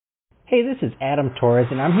Hey, this is Adam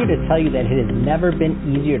Torres, and I'm here to tell you that it has never been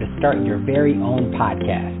easier to start your very own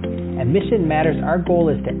podcast. At Mission Matters, our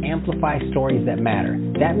goal is to amplify stories that matter.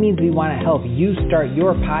 That means we want to help you start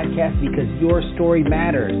your podcast because your story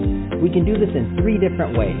matters. We can do this in 3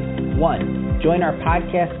 different ways. 1, join our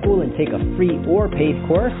podcast school and take a free or paid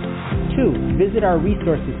course. 2, visit our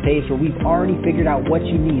resources page where we've already figured out what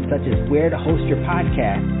you need, such as where to host your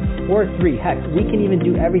podcast. Or 3, heck, we can even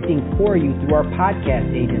do everything for you through our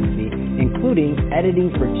podcast agency, including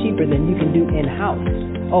editing for cheaper than you can do in-house.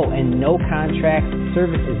 Oh, and no contracts,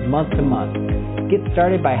 service is month to month. Get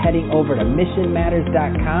started by heading over to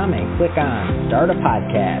missionmatters.com and click on Start a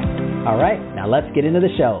Podcast. All right, now let's get into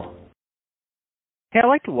the show. Hey, I'd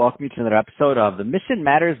like to welcome you to another episode of the Mission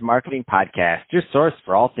Matters Marketing Podcast, your source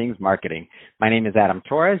for all things marketing. My name is Adam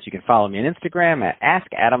Torres. You can follow me on Instagram at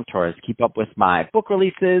AskAdamTorres. Keep up with my book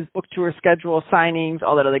releases, book tour schedule, signings,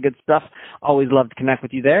 all that other good stuff. Always love to connect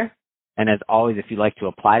with you there. And as always, if you'd like to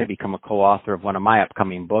apply to become a co-author of one of my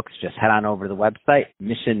upcoming books, just head on over to the website,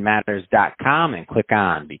 missionmatters.com, and click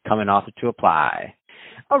on Become an Author to apply.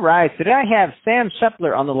 All right, so today I have Sam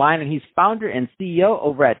Schepler on the line, and he's founder and CEO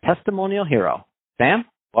over at Testimonial Hero. Sam,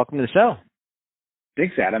 welcome to the show.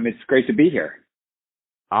 Thanks, Adam. It's great to be here.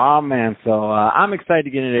 Oh, man. So I'm excited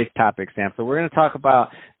to get into today's topic, Sam. So we're going to talk about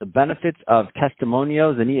the benefits of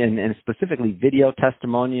testimonials and specifically video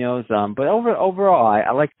testimonials. But overall,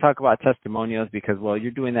 I like to talk about testimonials because, well,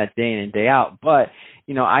 you're doing that day in and day out. But,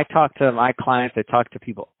 you know, I talk to my clients, I talk to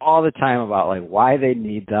people all the time about, like, why they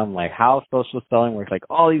need them, like how social selling works, like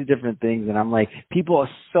all these different things. And I'm like, people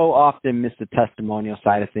so often miss the testimonial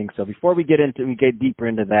side of things. So before we get deeper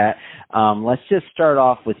into that, let's just start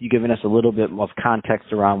off with you giving us a little bit of context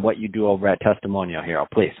around what you do over at Testimonial Hero,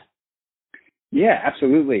 please. Yeah,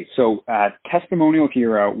 absolutely. So Testimonial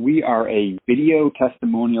Hero, we are a video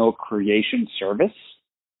testimonial creation service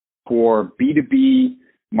for B2B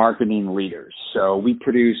marketing leaders. So we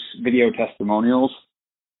produce video testimonials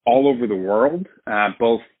all over the world,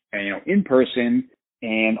 both in person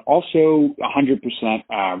and also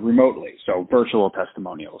 100% remotely, so virtual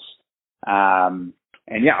testimonials. And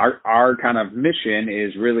yeah, our kind of mission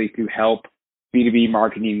is really to help B2B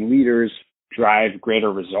marketing leaders drive greater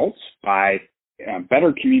results by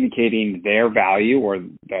better communicating their value or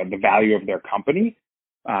the value of their company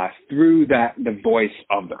through the voice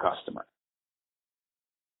of the customer.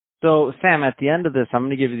 So, Sam, at the end of this, I'm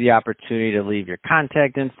going to give you the opportunity to leave your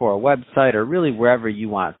contact info, a website, or really wherever you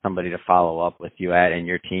want somebody to follow up with you at and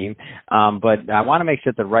your team. But I want to make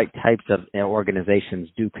sure that the right types of organizations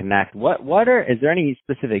do connect. Is there any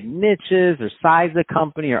specific niches or size of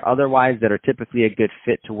company or otherwise that are typically a good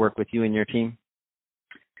fit to work with you and your team?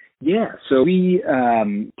 Yeah, so we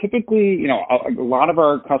typically, a lot of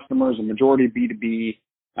our customers, a majority B2B,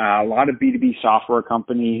 a lot of B2B software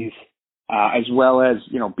companies, as well as,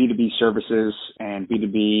 B2B services and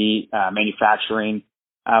B2B manufacturing.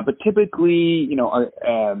 But typically,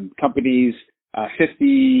 companies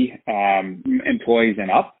 50 employees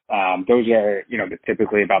and up, those are,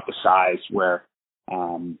 typically about the size where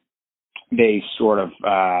they sort of,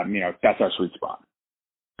 that's our sweet spot.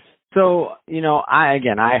 So,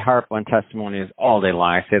 I harp on testimonials all day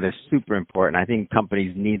long. I say they're super important. I think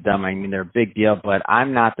companies need them. I mean, they're a big deal, but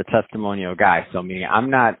I'm not the testimonial guy. So, I'm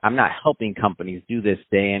not helping companies do this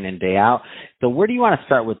day in and day out. So where do you want to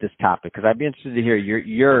start with this topic? Because I'd be interested to hear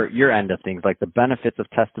your end of things, like the benefits of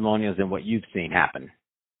testimonials and what you've seen happen.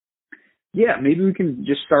 Yeah, maybe we can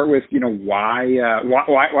just start with, why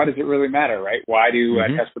does it really matter, right? Why do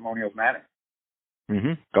testimonials matter?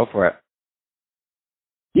 Go for it.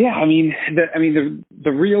 Yeah, the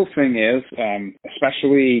real thing is,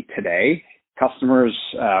 especially today, customers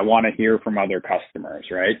want to hear from other customers,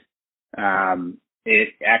 right?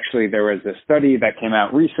 There was a study that came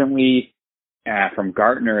out recently from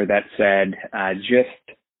Gartner that said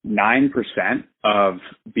just 9% of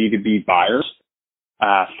B2B buyers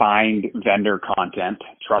find vendor content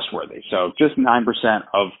trustworthy. So just 9%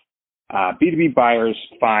 of B2B buyers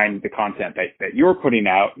find the content that you're putting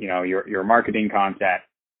out, your marketing content,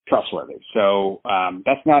 trustworthy. So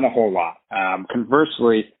that's not a whole lot.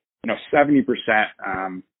 Conversely, 70%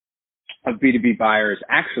 of B2B buyers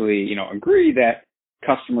actually, agree that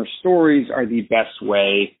customer stories are the best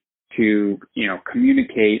way to,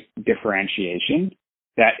 communicate differentiation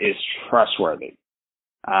that is trustworthy.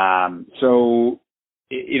 So,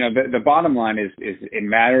 the bottom line is it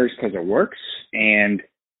matters because it works, and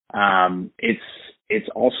it's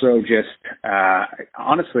also just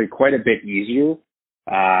honestly quite a bit easier.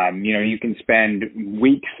 You can spend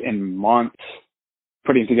weeks and months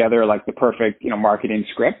putting together like the perfect, marketing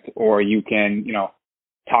script, or you can,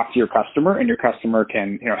 talk to your customer, and your customer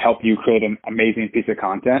can, help you create an amazing piece of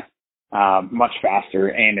content much faster,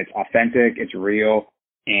 and it's authentic, it's real,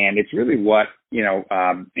 and it's really what,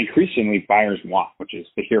 increasingly buyers want, which is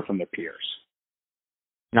to hear from their peers.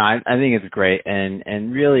 No, I think it's great,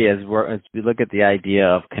 and really as we look at the idea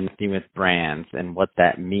of connecting with brands and what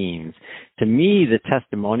that means, to me, the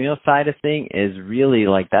testimonial side of thing is really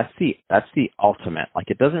like that's the ultimate. Like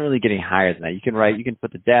it doesn't really get any higher than that. You can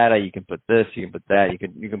put the data, you can put this, you can put that,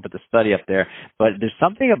 you can put the study up there, but there's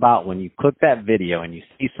something about when you click that video and you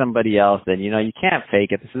see somebody else, then you can't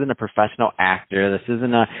fake it. This isn't a professional actor.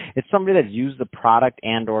 It's somebody that used the product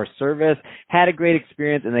and or service, had a great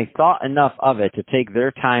experience, and they thought enough of it to take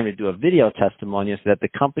their time to do a video testimonial so that the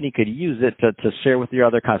company could use it to share with your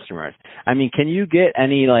other customers. I mean, can you get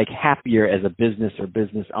any happier as a business or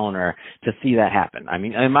business owner to see that happen? I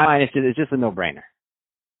mean, in my mind, it's just a no-brainer.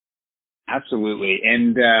 Absolutely.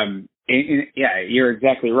 And yeah, you're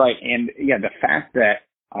exactly right. And yeah, the fact that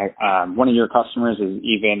one of your customers is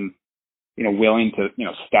even, willing to,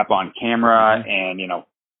 step on camera and,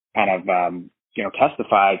 kind of,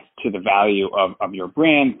 testify to the value of your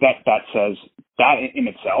brand, that says that in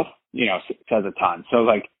itself, says a ton. So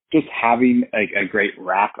just having a great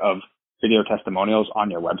rack of video testimonials on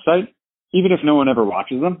your website, even if no one ever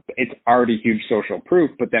watches them, it's already huge social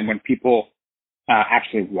proof. But then when people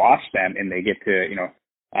actually watch them and they get to,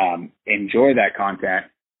 enjoy that content,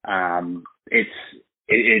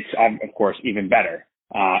 it's of course even better.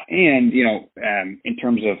 And, in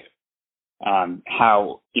terms of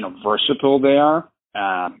how, versatile they are,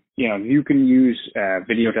 you can use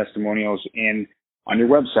video testimonials on your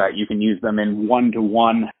website. You can use them in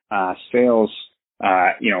one-to-one sales,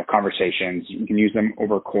 conversations. You can use them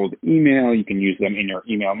over cold email. You can use them in your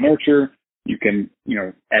email nurture. You can,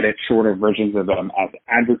 edit shorter versions of them as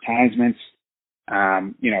advertisements.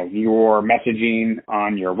 Your messaging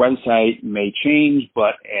on your website may change,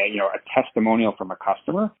 but, a testimonial from a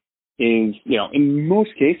customer is, in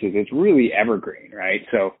most cases, it's really evergreen, right?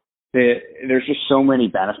 So there's just so many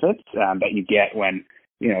benefits that you get when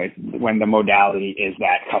the modality is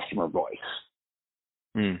that customer voice.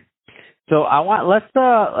 So let's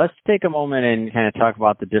take a moment and kind of talk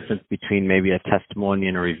about the difference between maybe a testimonial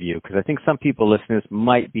and a review, because I think some people listening to this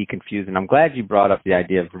might be confused, and I'm glad you brought up the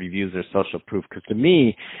idea of reviews or social proof, because to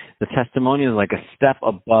me, the testimonial is like a step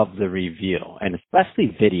above the review, and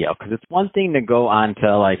especially video, because it's one thing to go on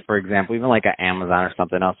to, for example, even like an Amazon or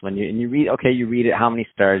something else, when you read it, how many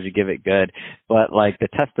stars, you give it good, but the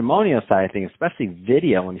testimonial side of things, especially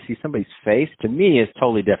video, when you see somebody's face, to me is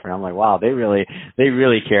totally different. I'm like, wow, they really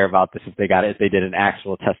care about this. If they did an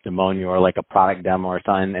actual testimonial or a product demo or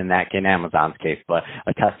something, in Amazon's case, but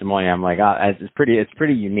a testimonial, I'm like, oh, it's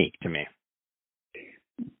pretty unique to me.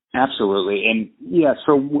 Absolutely. And yeah,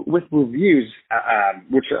 so with reviews,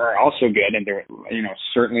 which are also good, and they're,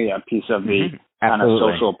 certainly a piece of the kind of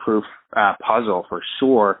social proof puzzle for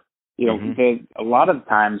sure. A lot of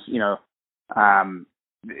times, the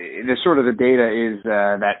sort of the data is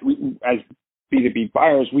that we, as B2B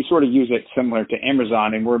buyers, we sort of use it similar to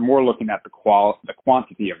Amazon, and we're more looking at the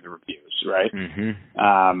quantity of the reviews, right?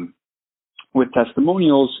 With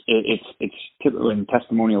testimonials, it's typically in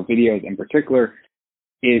testimonial videos in particular,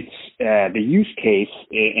 it's the use case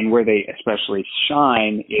and where they especially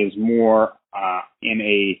shine is more in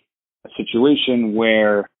a situation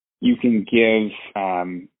where you can give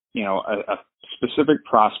a specific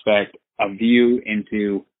prospect a view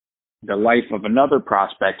into the life of another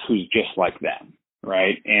prospect who's just like them,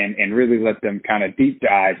 right? And really let them kind of deep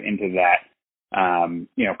dive into that,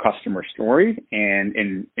 customer story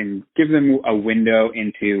and give them a window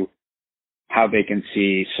into how they can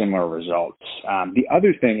see similar results. The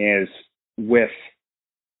other thing is with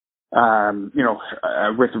written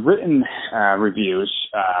reviews,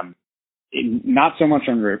 not so much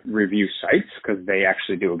on review sites because they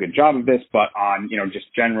actually do a good job of this, but on,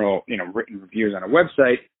 just general, written reviews on a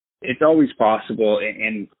website, it's always possible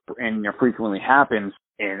and frequently happens,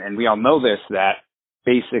 and we all know this, that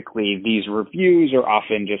basically these reviews are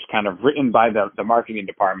often just kind of written by the marketing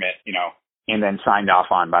department, and then signed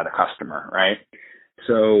off on by the customer, right?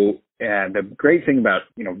 So the great thing about,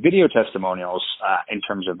 video testimonials in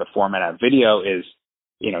terms of the format of video is,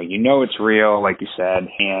 it's real, like you said,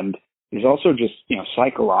 and there's also just,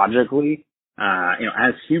 psychologically,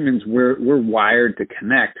 as humans, we're wired to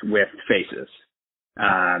connect with faces.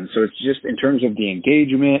 So it's just in terms of the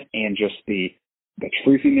engagement and just the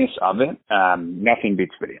truthiness of it, nothing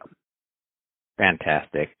beats video.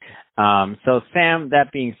 Fantastic. So Sam,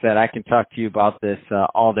 that being said, I can talk to you about this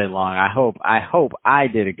all day long. I hope I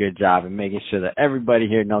did a good job in making sure that everybody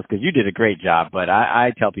here knows, because you did a great job. But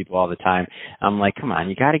I tell people all the time, I'm like, come on,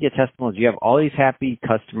 you got to get testimonials. You have all these happy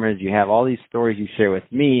customers. You have all these stories you share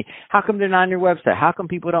with me. How come they're not on your website? How come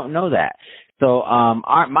people don't know that? So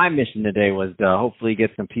my mission today was to hopefully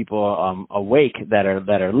get some people awake that are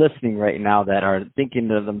listening right now, that are thinking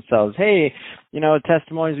to themselves, hey,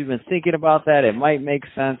 testimonies, we've been thinking about that. It might make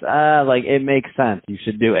sense. It makes sense. You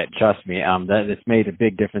should do it. Trust me. It's made a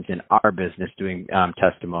big difference in our business doing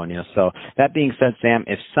testimonials. So that being said, Sam,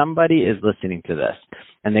 if somebody is listening to this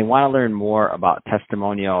and they want to learn more about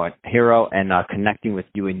Testimonial Hero and connecting with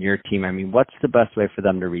you and your team, what's the best way for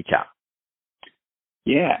them to reach out?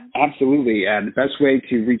 Yeah, absolutely. The best way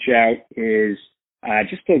to reach out is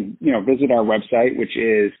just to visit our website, which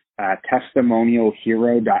is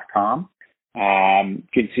testimonialhero.com. You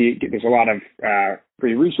can see there's a lot of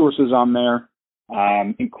free resources on there,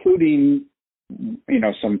 including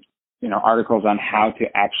some articles on how to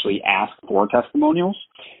actually ask for testimonials.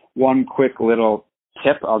 One quick little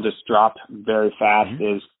tip I'll just drop very fast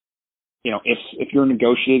is, if you're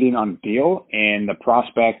negotiating on a deal and the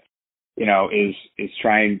prospect is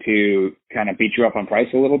trying to kind of beat you up on price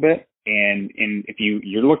a little bit, and if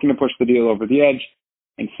you're looking to push the deal over the edge,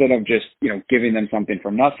 instead of just giving them something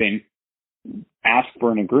for nothing, ask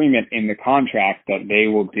for an agreement in the contract that they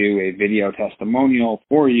will do a video testimonial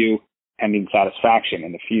for you pending satisfaction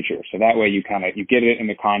in the future. So that way you get it in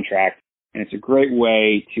the contract, and it's a great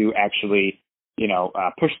way to actually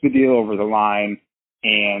push the deal over the line,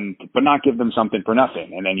 but not give them something for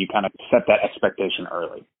nothing, and then you kind of set that expectation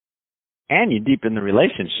early. And you deepen the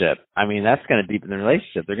relationship. That's going to deepen the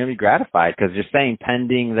relationship. They're going to be gratified because you're saying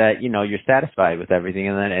pending that, you're satisfied with everything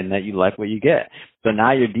and that you like what you get. So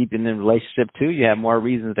now you're deepening the relationship too. You have more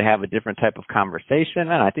reasons to have a different type of conversation.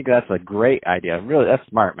 And I think that's a great idea. Really, that's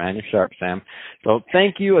smart, man. You're sharp, Sam. So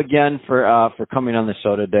thank you again for coming on the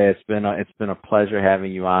show today. It's been a pleasure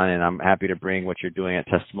having you on, and I'm happy to bring what you're doing at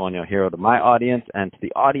Testimonial Hero to my audience and to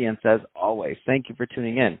the audience as always. Thank you for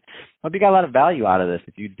tuning in. Hope you got a lot of value out of this.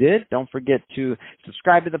 If you did, don't forget to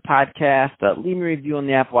subscribe to the podcast, leave me a review on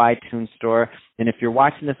the Apple iTunes Store. And if you're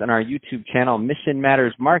watching this on our YouTube channel, Mission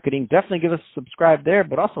Matters Marketing, definitely give us a subscribe there,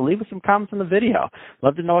 but also leave us some comments on the video.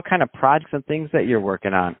 Love to know what kind of projects and things that you're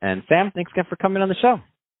working on. And Sam, thanks again for coming on the show.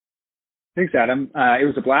 Thanks, Adam. It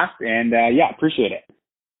was a blast, and appreciate it.